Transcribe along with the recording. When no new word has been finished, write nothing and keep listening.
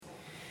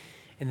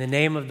In the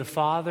name of the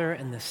Father,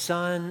 and the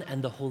Son,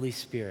 and the Holy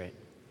Spirit.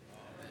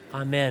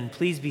 Amen.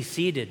 Please be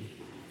seated.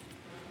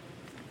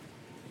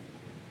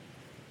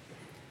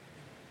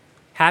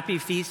 Happy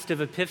Feast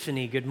of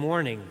Epiphany. Good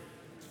morning.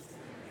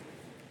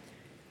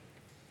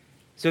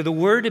 So the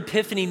word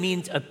epiphany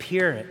means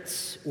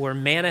appearance or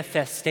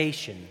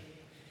manifestation.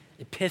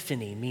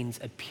 Epiphany means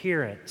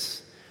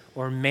appearance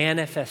or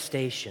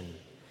manifestation.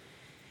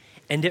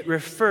 And it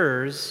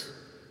refers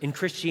in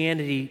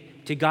Christianity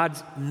to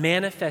God's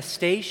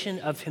manifestation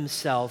of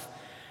himself,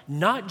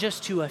 not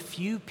just to a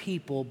few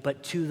people,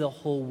 but to the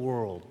whole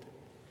world.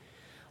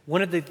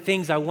 One of the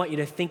things I want you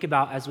to think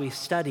about as we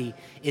study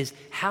is,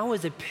 how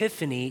is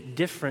Epiphany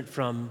different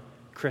from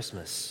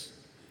Christmas?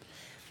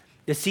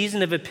 The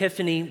season of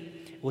Epiphany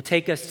will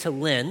take us to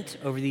Lent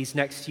over these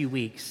next few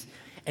weeks,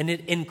 and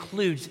it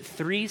includes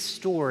 3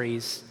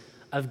 stories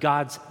of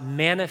God's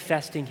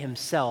manifesting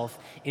himself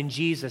in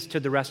Jesus to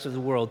the rest of the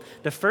world.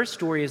 The first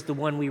story is the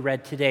one we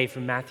read today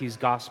from Matthew's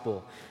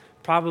Gospel,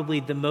 probably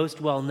the most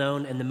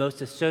well-known and the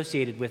most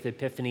associated with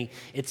Epiphany.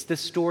 It's the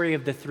story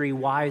of the 3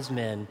 wise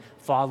men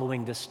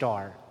following the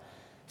star.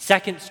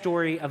 Second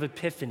story of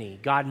Epiphany,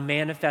 God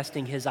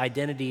manifesting his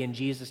identity in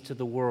Jesus to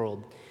the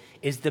world,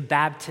 is the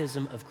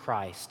baptism of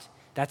Christ.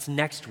 That's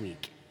next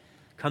week.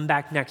 Come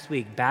back next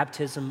week,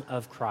 baptism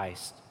of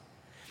Christ.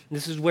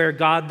 This is where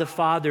God the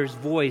Father's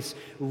voice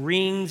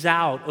rings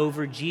out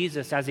over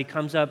Jesus as he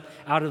comes up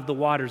out of the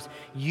waters.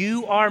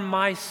 You are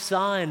my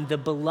Son, the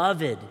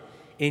beloved.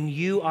 In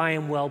you I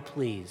am well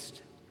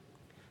pleased.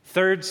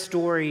 Third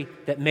story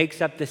that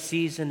makes up the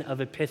season of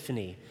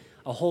Epiphany,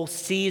 a whole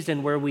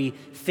season where we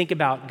think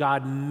about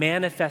God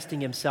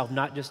manifesting himself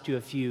not just to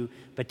a few,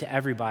 but to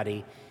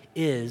everybody,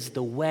 is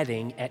the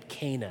wedding at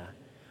Cana.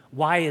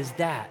 Why is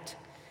that?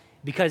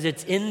 Because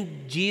it's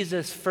in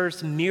Jesus'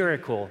 first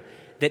miracle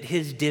that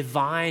his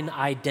divine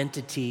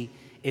identity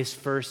is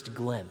first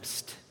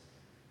glimpsed.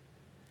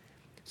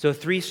 So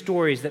 3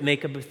 stories that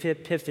make up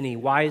Epiphany: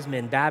 wise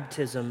men,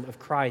 baptism of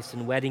Christ,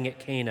 and wedding at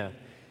Cana.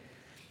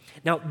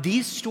 Now,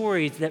 these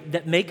stories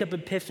that make up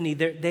Epiphany,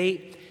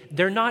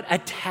 they're not a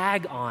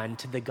tag-on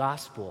to the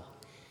gospel.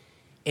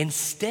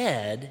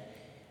 Instead,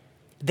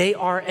 they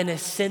are an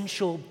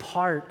essential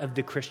part of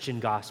the Christian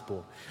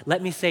gospel.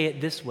 Let me say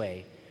it this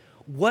way.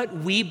 What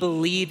we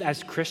believe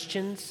as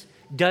Christians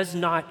does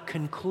not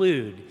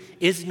conclude,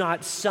 is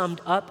not summed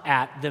up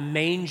at the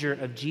manger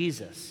of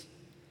Jesus.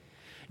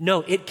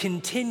 No, it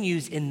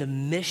continues in the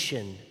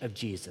mission of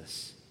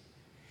Jesus.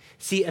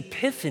 See,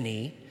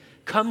 Epiphany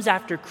comes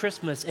after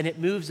Christmas, and it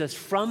moves us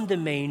from the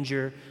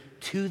manger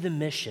to the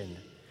mission,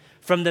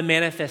 from the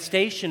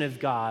manifestation of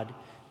God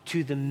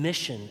to the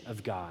mission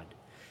of God.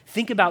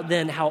 Think about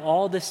then how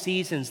all the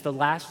seasons, the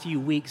last few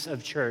weeks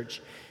of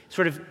church,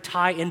 sort of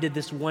tie into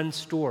this one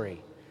story.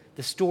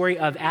 The story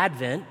of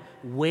Advent,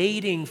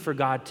 waiting for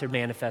God to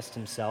manifest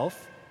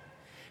himself.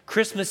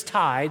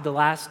 Christmastide, the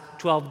last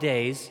 12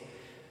 days,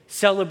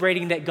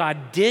 celebrating that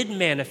God did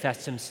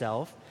manifest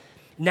himself.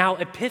 Now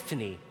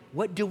Epiphany,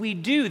 what do we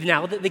do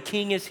now that the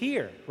King is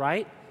here,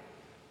 right?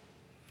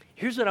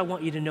 Here's what I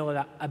want you to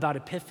know about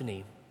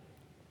Epiphany.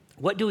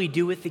 What do we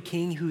do with the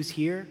King who's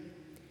here?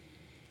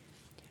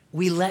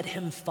 We let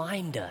him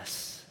find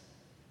us.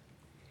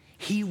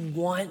 He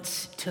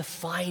wants to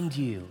find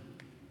you.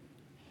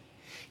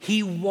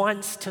 He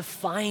wants to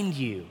find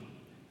you.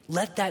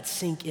 Let that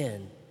sink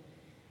in.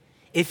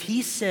 If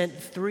he sent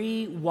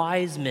 3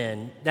 wise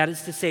men, that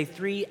is to say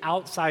 3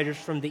 outsiders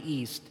from the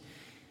east,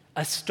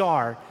 a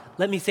star,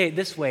 let me say it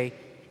this way.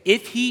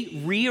 If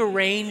he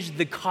rearranged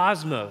the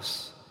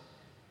cosmos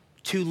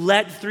to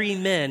let 3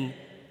 men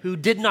who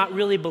did not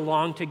really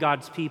belong to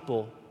God's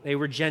people, they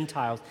were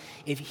Gentiles,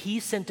 if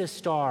he sent a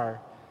star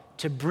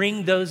to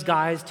bring those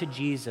guys to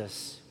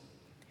Jesus,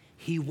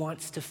 he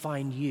wants to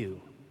find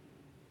you.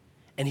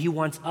 And he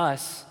wants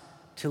us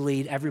to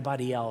lead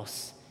everybody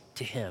else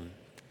to him.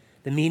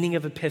 The meaning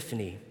of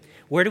Epiphany.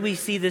 Where do we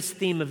see this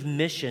theme of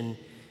mission,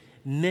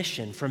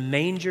 from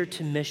manger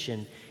to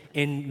mission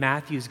in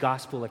Matthew's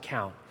gospel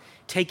account?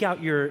 Take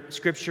out your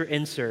scripture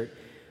insert,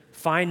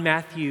 find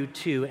Matthew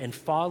 2, and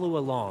follow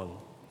along.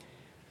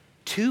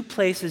 2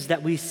 places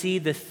that we see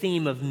the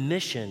theme of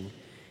mission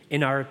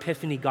in our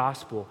Epiphany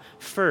gospel.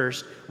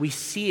 First, we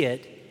see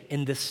it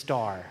in the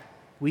star.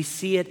 We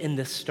see it in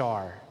the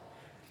star.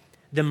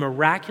 The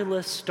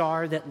miraculous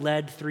star that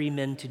led 3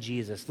 men to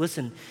Jesus.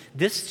 Listen,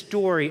 this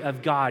story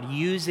of God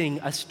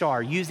using a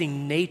star,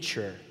 using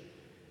nature,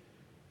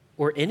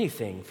 or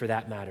anything for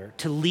that matter,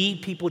 to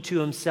lead people to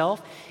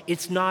himself,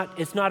 it's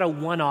not a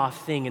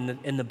one-off thing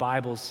in the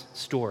Bible's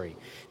story.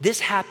 This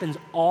happens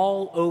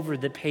all over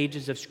the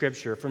pages of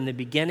Scripture, from the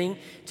beginning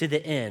to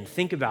the end.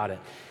 Think about it.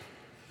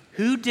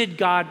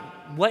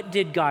 What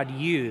did God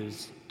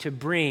use to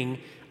bring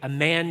a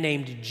man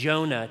named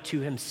Jonah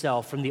to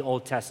himself from the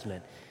Old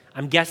Testament?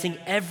 I'm guessing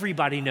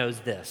everybody knows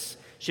this.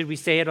 Should we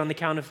say it on the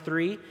count of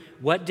 3?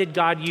 What did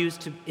God use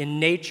in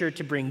nature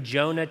to bring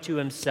Jonah to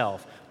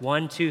himself?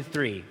 1, 2,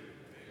 3.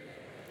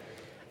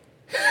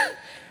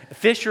 A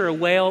fish or a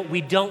whale,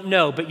 we don't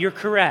know, but you're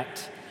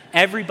correct.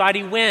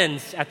 Everybody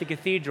wins at the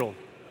cathedral.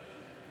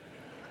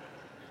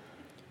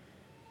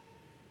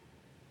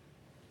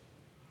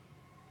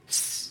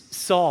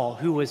 Saul,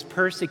 who was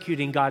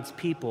persecuting God's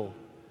people,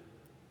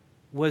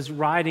 was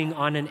riding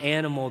on an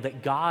animal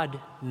that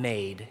God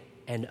made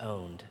and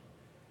owned,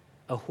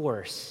 a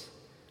horse.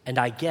 And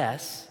I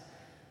guess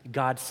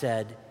God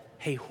said,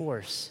 "Hey,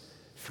 horse,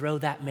 throw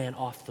that man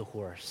off the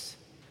horse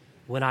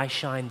when I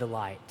shine the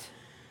light."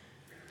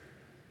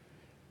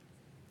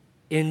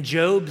 In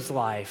Job's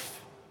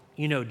life,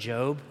 you know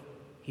Job,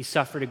 he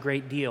suffered a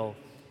great deal.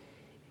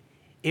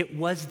 It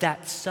was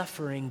that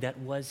suffering that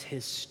was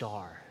his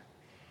star.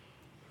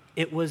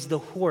 It was the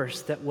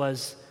horse that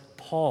was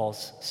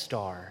Paul's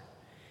star.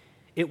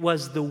 It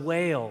was the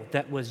whale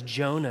that was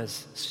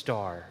Jonah's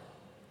star.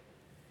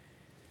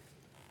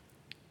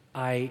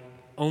 I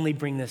only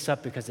bring this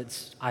up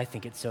because I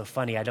think it's so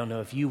funny. I don't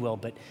know if you will,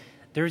 but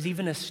there's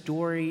even a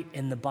story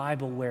in the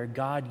Bible where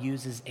God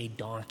uses a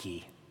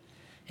donkey.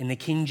 In the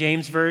King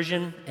James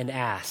Version, an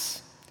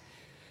ass,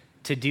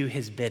 to do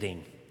his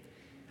bidding.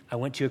 I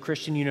went to a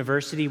Christian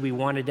university. We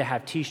wanted to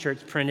have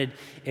t-shirts printed.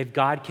 If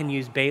God can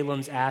use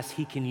Balaam's ass,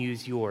 he can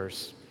use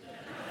yours.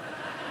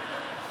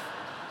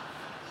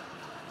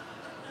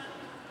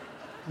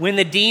 When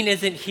the dean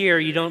isn't here,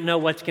 you don't know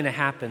what's going to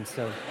happen.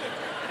 So,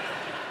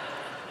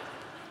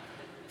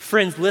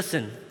 friends,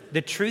 listen.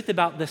 The truth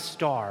about the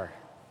star,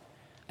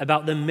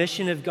 about the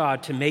mission of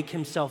God to make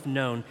himself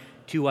known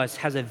to us,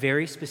 has a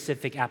very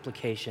specific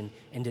application,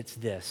 and it's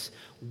this: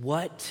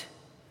 what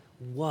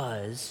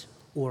was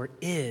or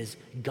is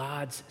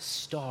God's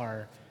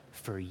star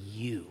for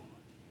you?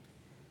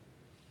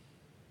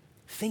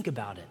 Think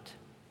about it.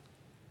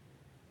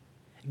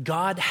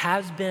 God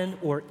has been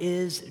or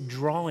is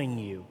drawing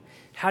you.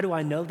 How do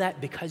I know that?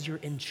 Because you're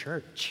in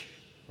church,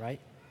 right?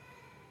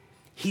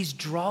 He's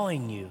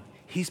drawing you.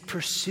 He's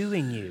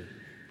pursuing you.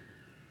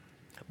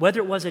 Whether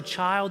it was a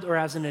child or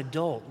as an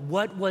adult,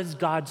 what was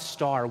God's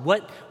star?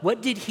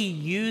 What did he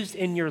use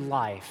in your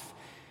life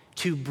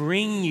to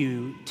bring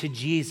you to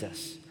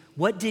Jesus?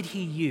 What did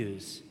he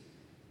use?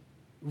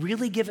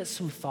 Really give it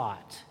some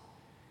thought.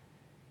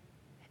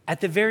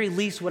 At the very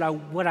least,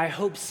 what I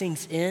hope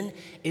sinks in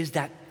is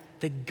that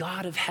the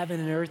God of heaven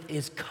and earth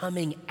is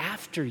coming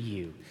after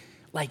you.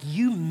 Like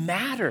you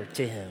matter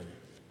to him.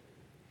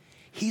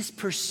 He's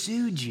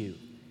pursued you.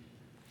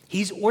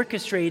 He's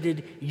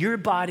orchestrated your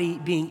body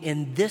being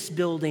in this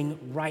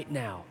building right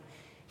now.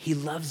 He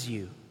loves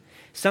you.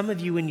 Some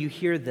of you, when you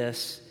hear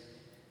this,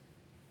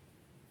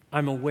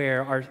 I'm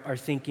aware, are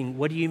thinking,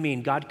 what do you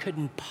mean? God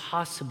couldn't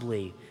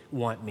possibly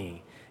want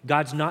me.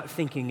 God's not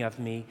thinking of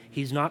me.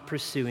 He's not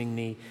pursuing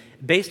me.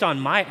 Based on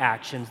my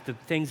actions, the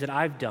things that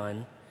I've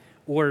done,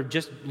 or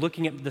just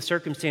looking at the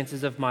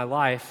circumstances of my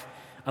life,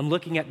 I'm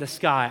looking at the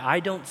sky. I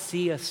don't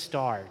see a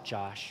star,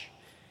 Josh.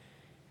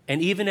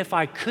 And even if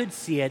I could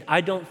see it, I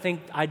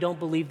don't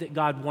believe that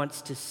God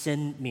wants to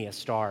send me a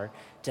star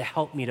to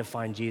help me to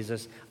find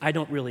Jesus. I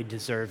don't really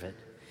deserve it.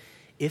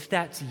 If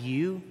that's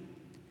you,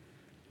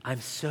 I'm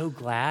so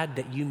glad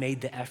that you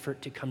made the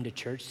effort to come to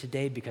church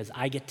today, because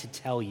I get to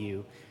tell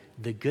you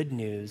the good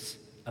news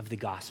of the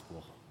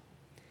gospel.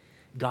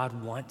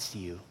 God wants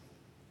you.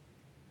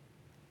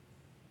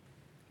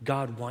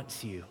 God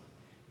wants you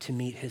to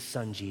meet his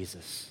son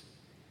Jesus.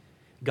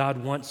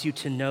 God wants you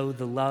to know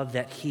the love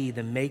that he,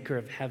 the maker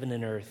of heaven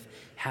and earth,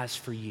 has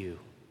for you.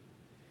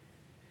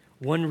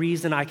 One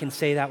reason I can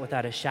say that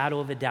without a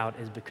shadow of a doubt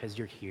is because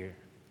you're here.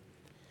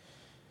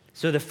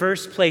 So the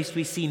first place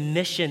we see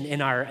mission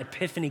in our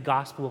Epiphany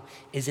gospel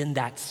is in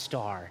that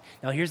star.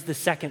 Now here's the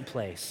second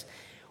place.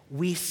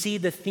 We see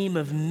the theme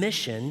of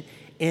mission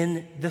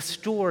in the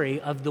story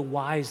of the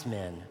wise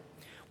men.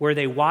 Were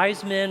they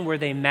wise men? Were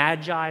they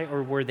magi?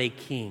 Or were they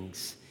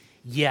kings?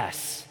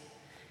 Yes.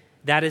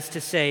 That is to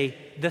say,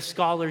 the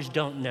scholars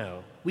don't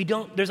know.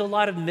 There's a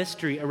lot of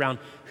mystery around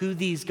who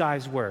these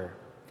guys were.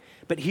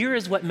 But here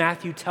is what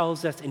Matthew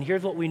tells us, and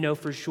here's what we know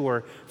for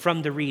sure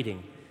from the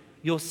reading.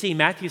 You'll see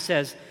Matthew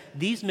says,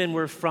 these men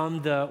were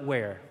from the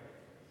where?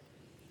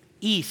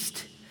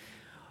 East.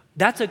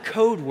 That's a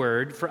code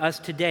word for us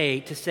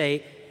today to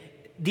say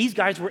these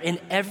guys were in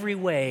every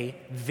way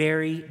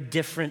very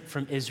different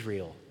from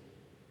Israel.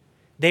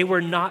 They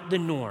were not the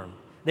norm.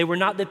 They were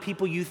not the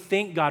people you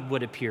think God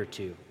would appear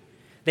to.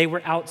 They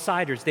were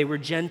outsiders. They were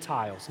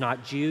Gentiles,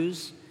 not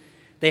Jews.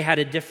 They had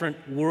a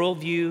different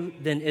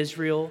worldview than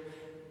Israel,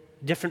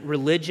 different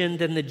religion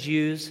than the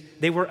Jews.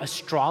 They were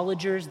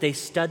astrologers. They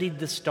studied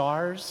the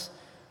stars.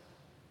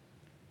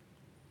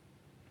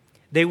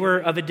 They were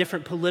of a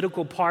different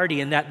political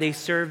party in that they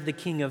served the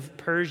king of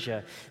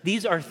Persia.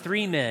 These are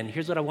three men,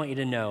 here's what I want you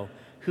to know,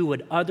 who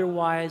would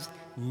otherwise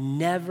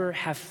never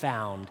have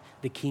found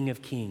the King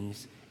of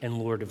Kings and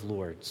Lord of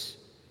Lords.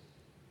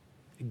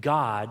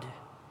 God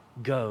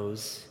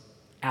goes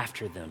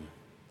after them.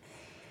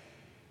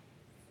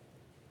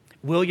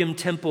 William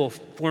Temple,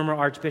 former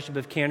Archbishop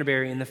of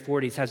Canterbury in the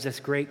 40s, has this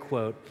great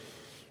quote: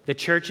 "The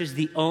church is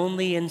the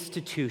only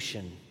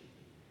institution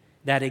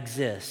that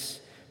exists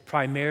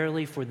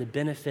primarily for the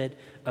benefit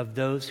of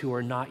those who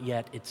are not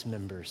yet its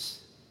members."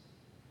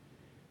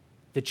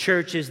 The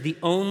church is the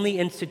only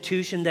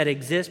institution that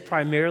exists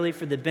primarily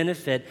for the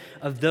benefit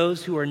of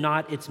those who are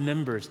not its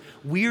members.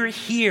 We're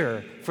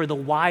here for the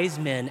wise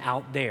men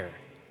out there.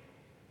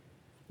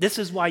 This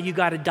is why you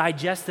got to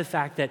digest the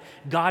fact that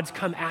God's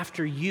come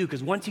after you,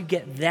 because once you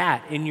get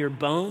that in your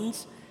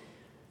bones,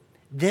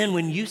 then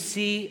when you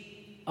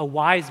see a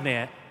wise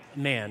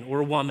man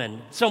or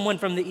woman, someone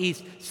from the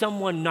east,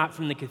 someone not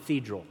from the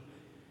cathedral,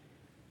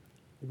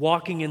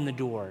 walking in the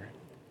door,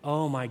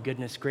 oh my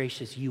goodness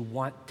gracious, you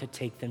want to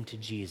take them to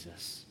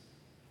Jesus.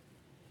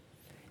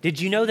 Did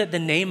you know that the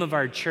name of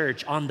our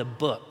church on the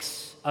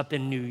books up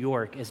in New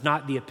York is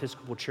not the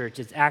Episcopal Church,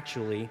 it's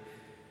actually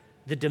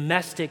the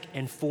Domestic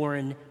and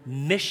Foreign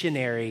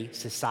Missionary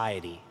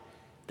Society.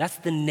 That's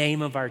the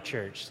name of our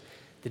church,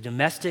 the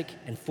Domestic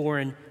and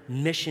Foreign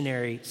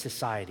Missionary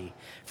Society.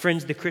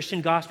 Friends, the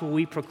Christian gospel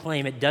we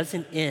proclaim, it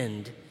doesn't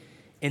end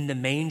in the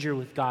manger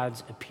with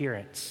God's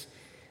appearance.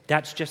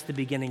 That's just the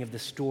beginning of the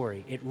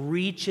story. It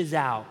reaches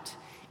out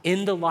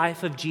in the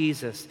life of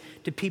Jesus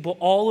to people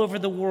all over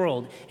the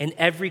world, in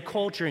every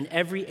culture, in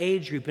every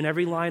age group, in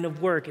every line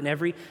of work, in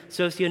every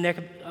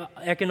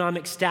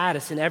socioeconomic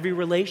status, in every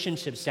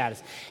relationship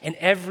status, in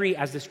every,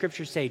 as the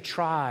scriptures say,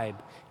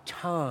 tribe,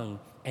 tongue,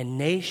 and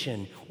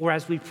nation. Or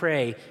as we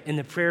pray in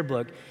the prayer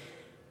book,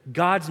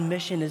 God's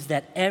mission is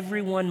that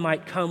everyone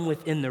might come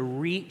within the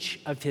reach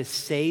of his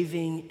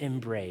saving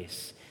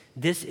embrace.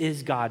 This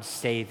is God's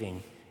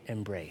saving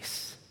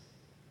embrace.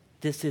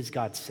 This is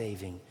God's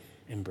saving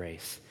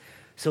embrace.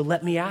 So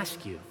let me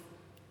ask you,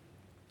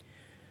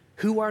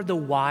 who are the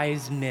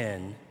wise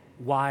men,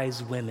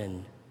 wise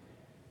women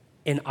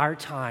in our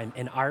time,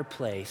 in our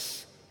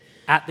place,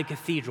 at the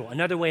cathedral?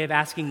 Another way of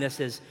asking this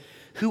is,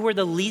 who are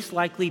the least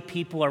likely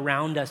people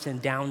around us in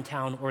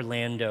downtown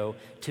Orlando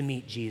to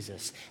meet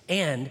Jesus?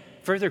 And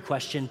further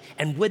question,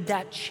 and would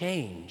that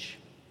change?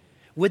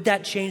 Would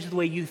that change the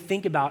way you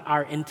think about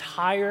our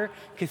entire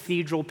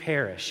cathedral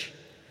parish?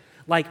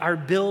 Like our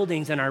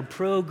buildings and our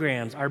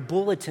programs, our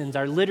bulletins,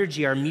 our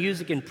liturgy, our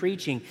music and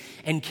preaching,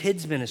 and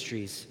kids'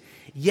 ministries.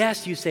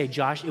 Yes, you say,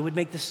 Josh, it would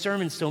make the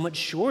sermon so much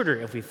shorter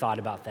if we thought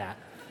about that.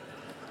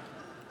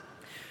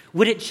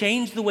 Would it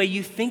change the way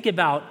you think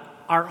about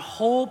our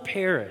whole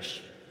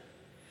parish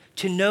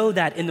to know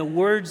that, in the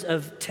words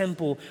of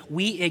Temple,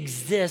 we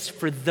exist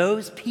for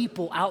those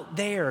people out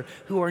there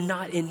who are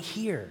not in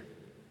here?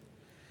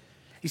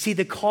 You see,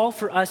 the call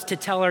for us to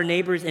tell our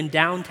neighbors in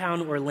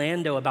downtown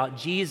Orlando about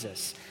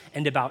Jesus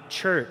and about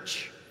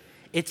church,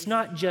 it's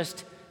not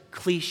just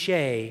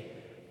cliche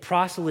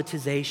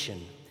proselytization.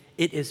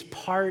 It is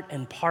part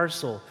and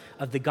parcel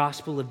of the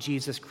gospel of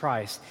Jesus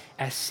Christ,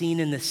 as seen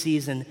in the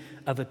season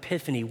of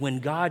Epiphany, when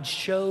God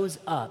shows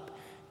up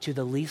to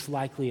the least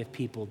likely of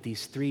people,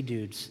 these three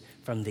dudes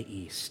from the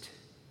east.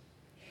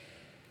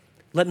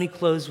 Let me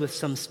close with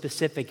some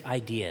specific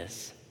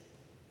ideas.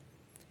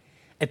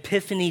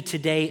 Epiphany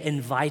today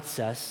invites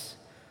us,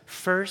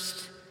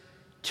 first,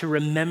 to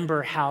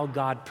remember how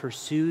God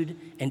pursued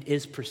and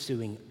is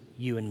pursuing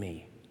you and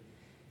me.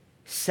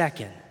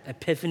 Second,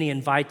 Epiphany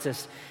invites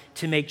us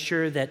to make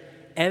sure that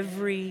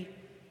every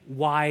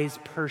wise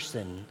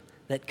person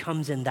that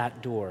comes in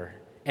that door,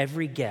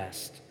 every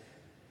guest,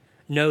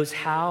 knows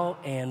how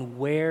and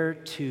where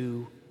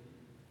to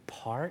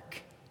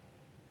park.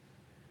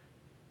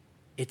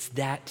 It's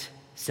that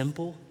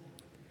simple.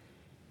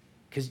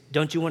 Because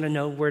don't you want to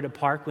know where to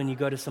park when you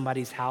go to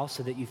somebody's house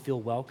so that you feel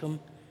welcome?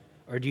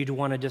 Or do you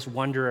want to just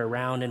wander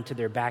around into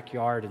their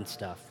backyard and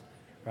stuff,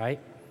 right?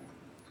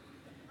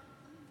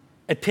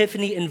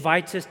 Epiphany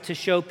invites us to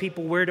show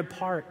people where to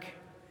park.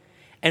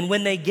 And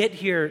when they get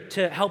here,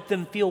 to help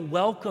them feel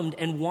welcomed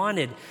and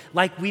wanted,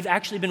 like we've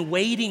actually been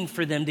waiting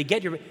for them to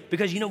get here.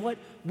 Because you know what?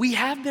 We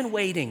have been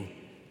waiting.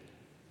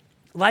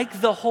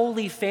 Like the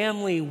Holy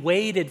Family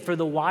waited for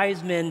the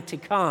wise men to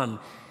come.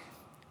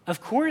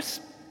 Of course,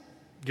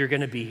 you're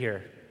going to be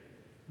here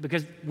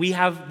because we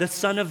have the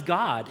Son of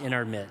God in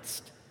our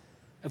midst.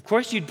 Of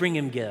course you'd bring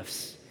him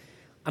gifts.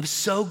 I'm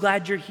so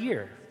glad you're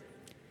here.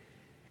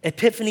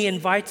 Epiphany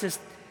invites us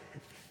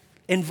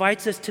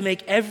to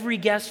make every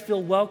guest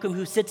feel welcome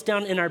who sits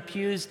down in our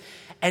pews,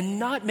 and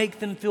not make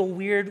them feel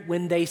weird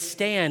when they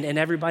stand and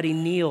everybody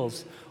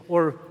kneels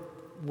or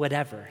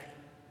whatever.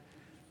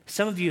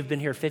 Some of you have been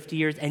here 50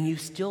 years and you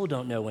still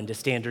don't know when to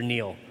stand or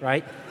kneel,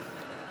 right?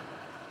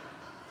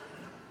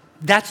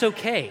 That's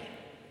okay.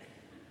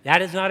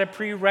 That is not a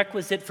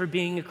prerequisite for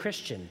being a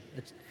Christian.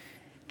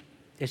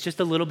 It's just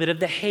a little bit of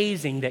the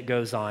hazing that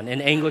goes on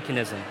in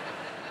Anglicanism.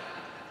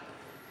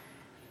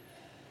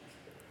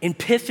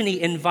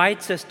 Epiphany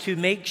invites us to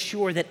make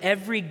sure that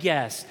every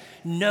guest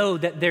know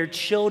that their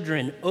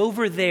children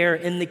over there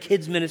in the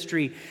kids'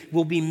 ministry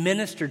will be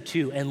ministered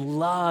to and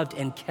loved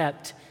and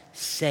kept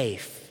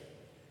safe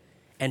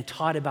and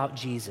taught about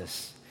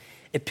Jesus.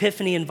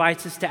 Epiphany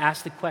invites us to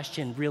ask the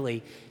question,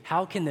 really,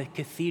 how can the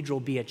cathedral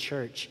be a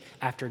church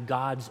after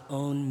God's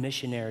own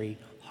missionary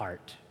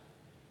heart?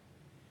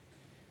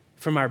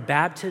 From our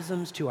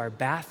baptisms to our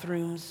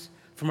bathrooms,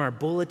 from our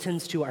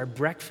bulletins to our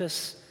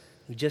breakfasts,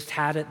 we just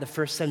had it the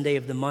first Sunday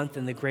of the month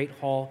in the Great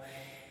Hall.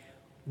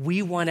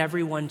 We want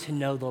everyone to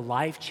know the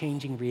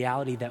life-changing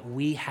reality that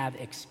we have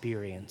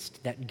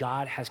experienced, that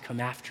God has come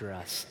after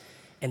us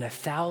in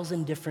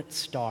 1,000 different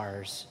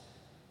stars,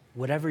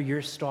 whatever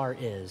your star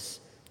is,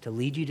 to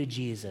lead you to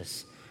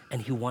Jesus,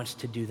 and he wants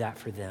to do that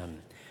for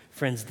them.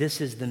 Friends, this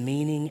is the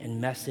meaning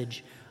and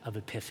message of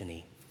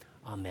Epiphany.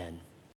 Amen.